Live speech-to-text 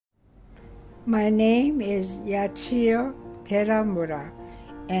My name is Yachiyo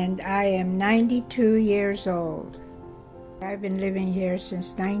and I am 92 years old. I've been living here since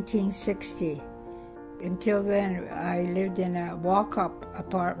 1960. Until then, I lived in a walk-up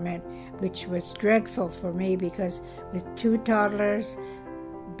apartment, which was dreadful for me because with 2 toddlers,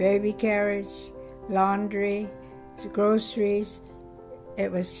 baby carriage, laundry, groceries,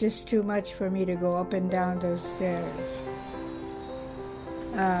 it was just too much for me to go up and down those stairs.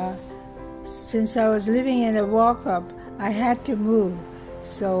 Since I was living in a walk-up, I had to move.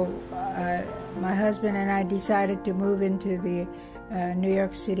 So my husband and I decided to move into the New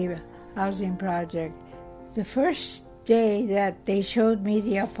York City housing project. The first day that they showed me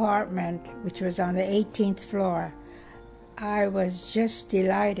the apartment, which was on the 18th floor, I was just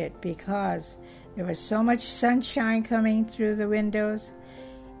delighted because there was so much sunshine coming through the windows,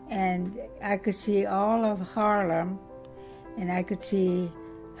 and I could see all of Harlem, and I could see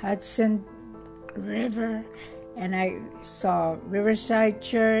Hudson River, and I saw Riverside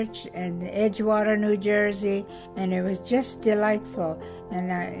Church and Edgewater, New Jersey, and it was just delightful.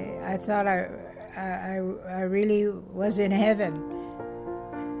 And I thought I really was in heaven.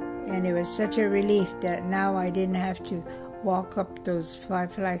 And it was such a relief that now I didn't have to walk up those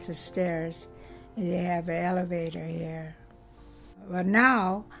 5 flights of stairs. They have an elevator here. But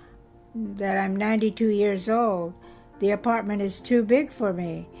now that I'm 92 years old, the apartment is too big for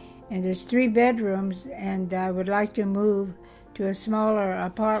me. And there's 3 bedrooms, and I would like to move to a smaller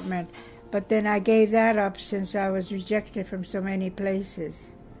apartment. But then I gave that up since I was rejected from so many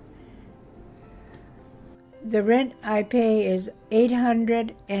places. The rent I pay is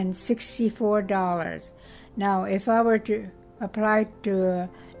 $864. Now, if I were to apply to a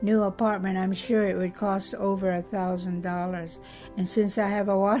new apartment, I'm sure it would cost over $1,000. And since I have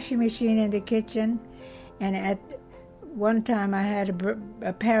a washing machine in the kitchen, and at one time I had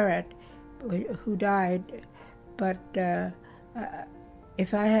a parrot who died, but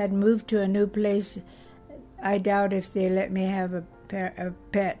if I had moved to a new place, I doubt if they let me have a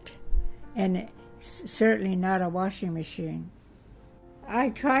pet, and certainly not a washing machine.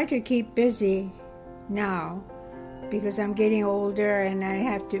 I try to keep busy now because I'm getting older and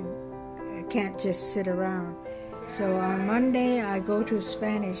I can't just sit around. So on Monday I go to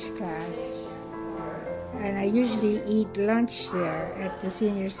Spanish class, and I usually eat lunch there at the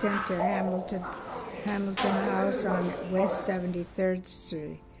Senior Center, Hamilton House on West 73rd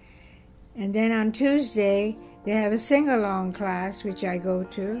Street. And then on Tuesday, they have a sing-along class, which I go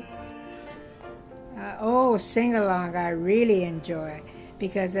to. Sing-along I really enjoy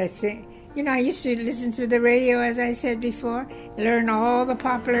because I sing. You know, I used to listen to the radio, as I said before, learn all the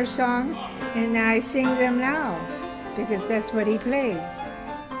popular songs, and I sing them now because that's what he plays.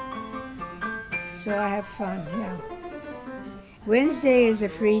 So I have fun, yeah. Wednesday is a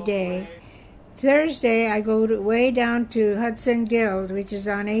free day. Thursday, I go way down to Hudson Guild, which is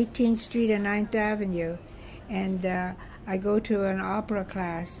on 18th Street and 9th Avenue, and I go to an opera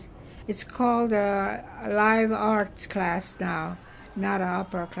class. It's called a live arts class now, not an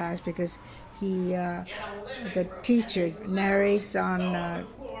opera class, because the teacher narrates on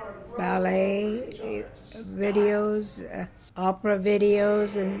ballet videos, opera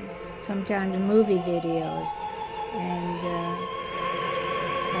videos, and sometimes movie videos. And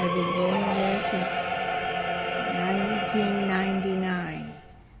I've been going there since 1999,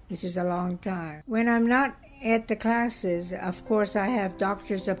 which is a long time. When I'm not at the classes, of course, I have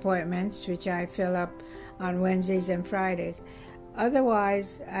doctor's appointments, which I fill up on Wednesdays and Fridays.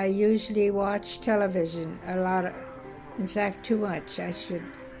 Otherwise, I usually watch television a lot. In fact, too much. I should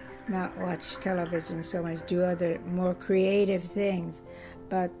not watch television so much, do other more creative things.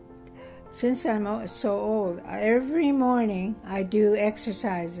 But since I'm so old, every morning I do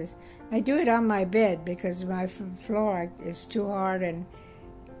exercises. I do it on my bed because my floor is too hard and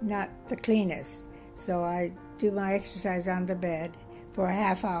not the cleanest. So I do my exercise on the bed for a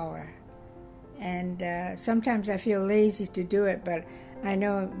half hour. And sometimes I feel lazy to do it, but I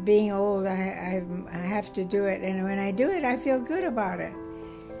know being old, I have to do it. And when I do it, I feel good about it.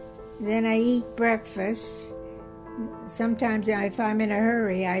 Then I eat breakfast. Sometimes if I'm in a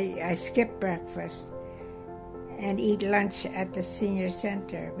hurry, I skip breakfast and eat lunch at the Senior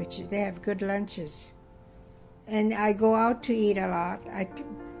Center, which they have good lunches. And I go out to eat a lot. I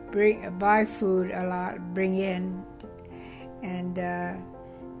buy food a lot, bring in, and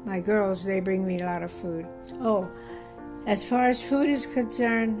my girls, they bring me a lot of food. Oh, as far as food is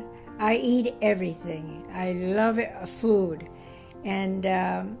concerned, I eat everything. I love food. And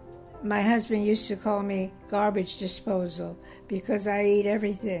my husband used to call me garbage disposal because I eat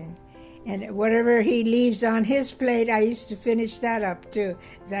everything. And whatever he leaves on his plate, I used to finish that up too,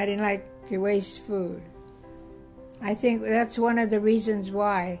 because I didn't like to waste food. I think that's one of the reasons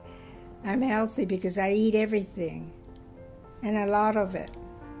why I'm healthy, because I eat everything, and a lot of it.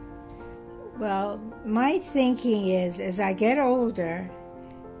 Well, my thinking is, as I get older,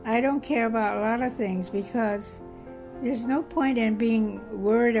 I don't care about a lot of things, because there's no point in being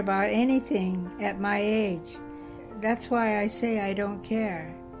worried about anything at my age. That's why I say I don't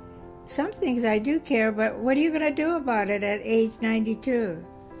care. Some things I do care, but what are you going to do about it at age 92?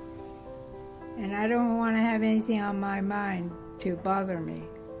 And I don't want to have anything on my mind to bother me.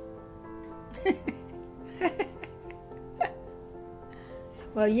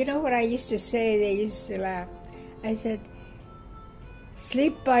 Well, you know what I used to say? They used to laugh. I said,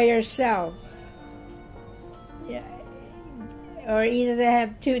 sleep by yourself. Yeah. Or either they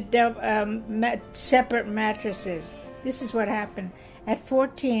have two separate mattresses. This is what happened. At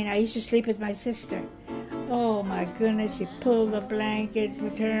 14, I used to sleep with my sister. Oh my goodness, you pull the blanket, you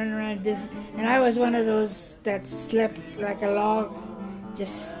turn around, this, and I was one of those that slept like a log,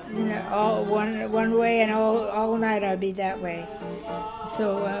 just all one way, and all night I'd be that way.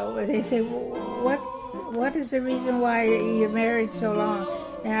 So they say, what is the reason why you're married so long?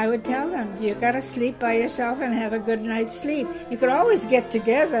 And I would tell them, you got to sleep by yourself and have a good night's sleep. You could always get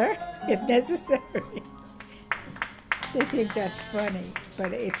together if necessary. They think that's funny,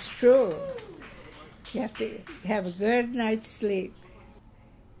 but it's true. You have to have a good night's sleep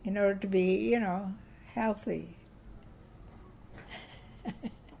in order to be, healthy.